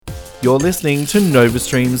You're listening to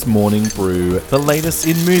NovaStream's Morning Brew, the latest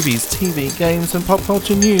in movies, TV, games, and pop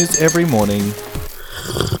culture news every morning.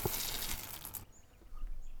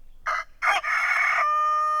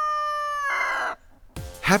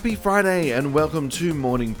 Happy Friday and welcome to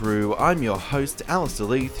Morning Brew. I'm your host, Alistair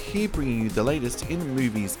Leith, here bringing you the latest in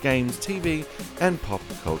movies, games, TV, and pop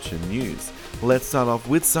culture news. Let's start off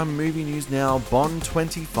with some movie news now. Bond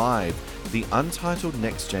 25, the untitled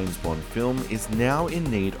next James Bond film, is now in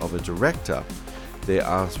need of a director. There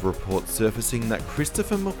are reports surfacing that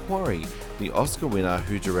Christopher McQuarrie, the Oscar winner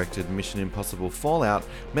who directed Mission Impossible Fallout,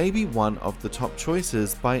 may be one of the top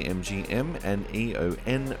choices by MGM and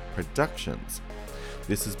EON Productions.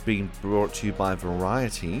 This has been brought to you by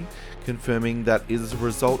Variety, confirming that it is a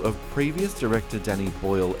result of previous director Danny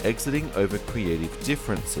Boyle exiting over creative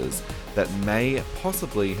differences that may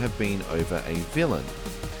possibly have been over a villain.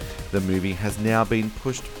 The movie has now been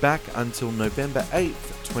pushed back until November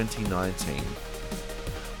 8th, 2019.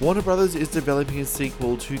 Warner Brothers is developing a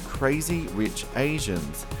sequel to Crazy Rich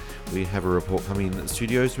Asians. We have a report coming in that the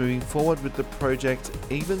studio is moving forward with the project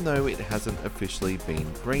even though it hasn't officially been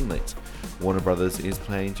greenlit. Warner Brothers is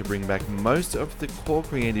planning to bring back most of the core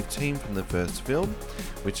creative team from the first film,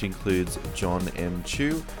 which includes John M.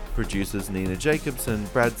 Chu, producers Nina Jacobson,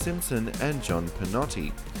 Brad Simpson, and John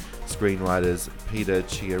Pinotti. Screenwriters Peter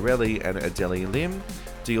Chiarelli and Adele Lim.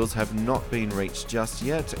 Deals have not been reached just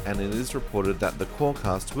yet, and it is reported that the core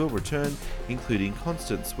cast will return, including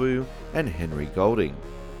Constance Wu and Henry Golding.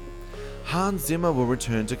 Hans Zimmer will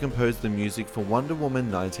return to compose the music for Wonder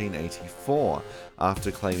Woman 1984.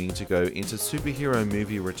 After claiming to go into superhero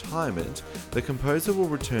movie retirement, the composer will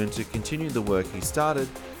return to continue the work he started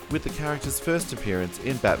with the character's first appearance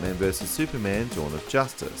in Batman vs Superman: Dawn of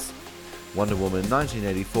Justice. Wonder Woman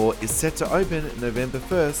 1984 is set to open November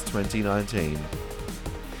 1st, 2019.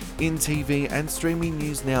 In TV and streaming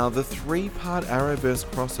news now, the three-part Arrowverse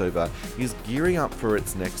crossover is gearing up for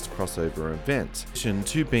its next crossover event. In addition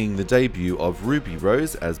to being the debut of Ruby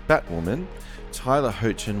Rose as Batwoman, Tyler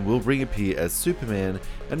Hoechlin will reappear as Superman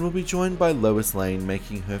and will be joined by Lois Lane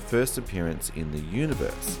making her first appearance in the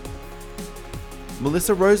universe.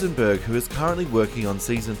 Melissa Rosenberg, who is currently working on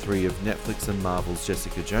Season 3 of Netflix and Marvel's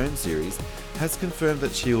Jessica Jones series, has confirmed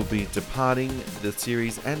that she will be departing the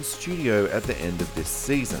series and studio at the end of this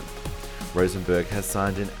season. Rosenberg has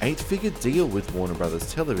signed an 8-figure deal with Warner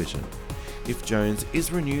Brothers Television. If Jones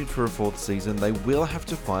is renewed for a 4th season, they will have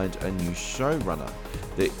to find a new showrunner.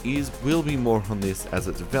 There will be more on this as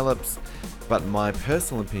it develops, but my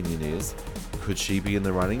personal opinion is, could she be in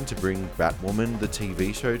the running to bring Batwoman the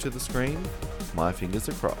TV show to the screen? My fingers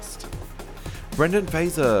are crossed. Brendan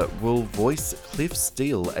Fraser will voice Cliff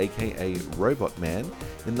Steele, aka Robot Man,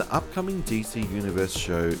 in the upcoming DC Universe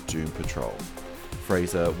show Doom Patrol.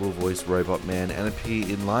 Fraser will voice Robot Man and appear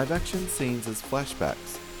in live-action scenes as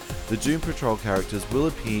flashbacks. The Doom Patrol characters will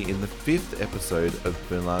appear in the 5th episode of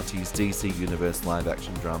Berlanti's DC Universe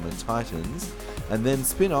live-action drama Titans, and then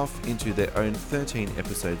spin off into their own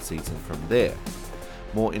 13-episode season from there.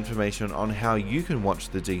 More information on how you can watch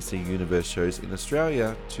the DC Universe shows in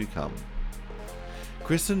Australia to come.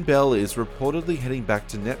 Kristen Bell is reportedly heading back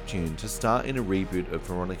to Neptune to star in a reboot of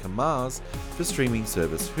Veronica Mars for streaming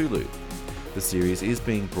service Hulu. The series is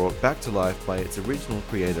being brought back to life by its original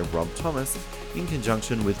creator Rob Thomas in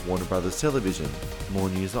conjunction with Warner Brothers Television. More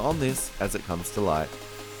news on this as it comes to light.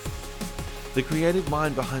 The creative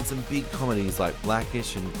mind behind some big comedies like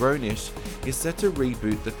Blackish and Grownish is set to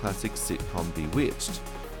reboot the classic sitcom Bewitched.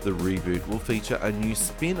 The reboot will feature a new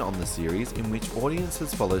spin on the series in which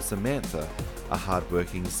audiences follow Samantha, a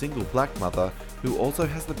hardworking single black mother who also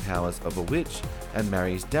has the powers of a witch, and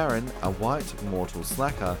marries Darren, a white mortal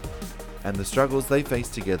slacker, and the struggles they face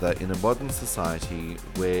together in a modern society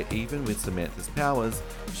where even with Samantha's powers,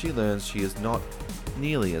 she learns she is not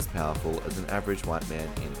nearly as powerful as an average white man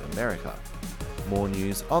in America. More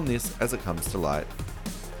news on this as it comes to light.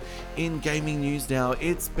 In gaming news now,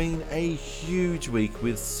 it's been a huge week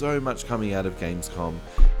with so much coming out of Gamescom.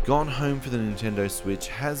 Gone Home for the Nintendo Switch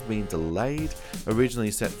has been delayed.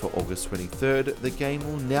 Originally set for August 23rd, the game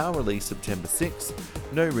will now release September 6th.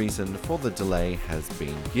 No reason for the delay has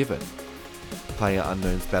been given.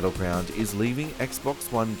 PlayerUnknown's Battleground is leaving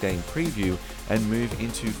Xbox One game preview and move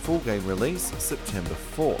into full game release September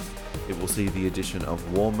 4th. It will see the addition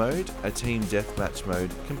of War Mode, a team deathmatch mode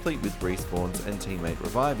complete with respawns and teammate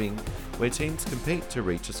reviving, where teams compete to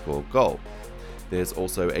reach a score goal. There's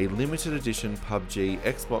also a limited edition PUBG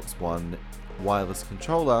Xbox One wireless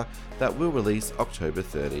controller that will release October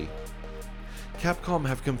 30. Capcom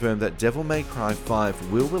have confirmed that Devil May Cry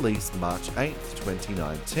 5 will release March 8th,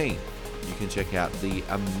 2019. You can check out the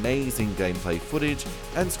amazing gameplay footage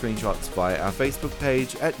and screenshots via our Facebook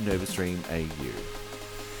page at NovaStream AU.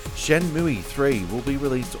 Shenmue 3 will be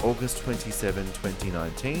released August 27,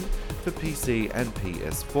 2019 for PC and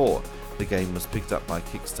PS4. The game was picked up by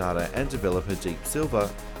Kickstarter and developer Deep Silver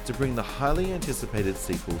to bring the highly anticipated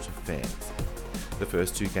sequel to fans. The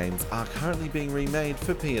first two games are currently being remade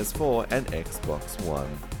for PS4 and Xbox One.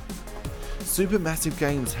 Supermassive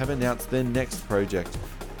Games have announced their next project,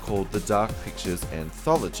 called the Dark Pictures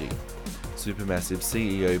Anthology. Supermassive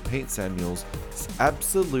CEO Pete Samuels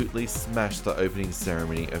absolutely smashed the opening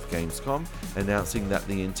ceremony of Gamescom, announcing that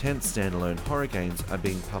the intense standalone horror games are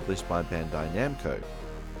being published by Bandai Namco.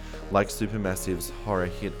 Like Supermassive's horror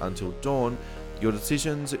hit Until Dawn, your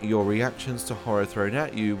decisions, your reactions to horror thrown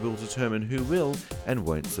at you will determine who will and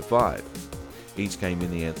won't survive. Each game in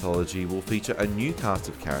the anthology will feature a new cast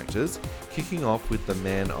of characters, kicking off with The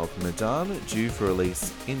Man of Medan, due for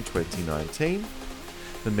release in 2019.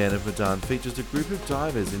 The Man of Medan features a group of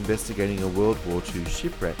divers investigating a World War II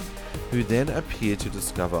shipwreck, who then appear to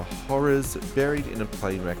discover horrors buried in a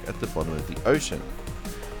plane wreck at the bottom of the ocean.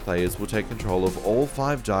 Players will take control of all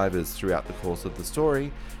 5 divers throughout the course of the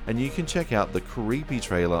story, and you can check out the creepy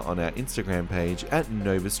trailer on our Instagram page at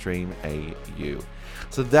NovaStream AU.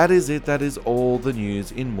 So that is it. That is all the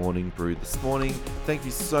news in Morning Brew this morning. Thank you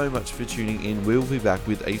so much for tuning in. We'll be back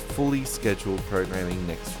with a fully scheduled programming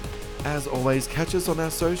next week. As always, catch us on our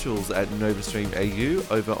socials at NovaStream AU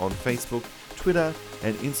over on Facebook, Twitter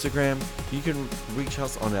and Instagram. You can reach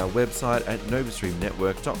us on our website at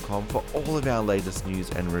novastreamnetwork.com for all of our latest news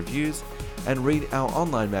and reviews, and read our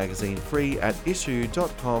online magazine free at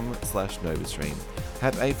issue.com/novastream.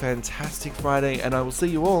 Have a fantastic Friday, and I will see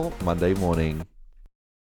you all Monday morning.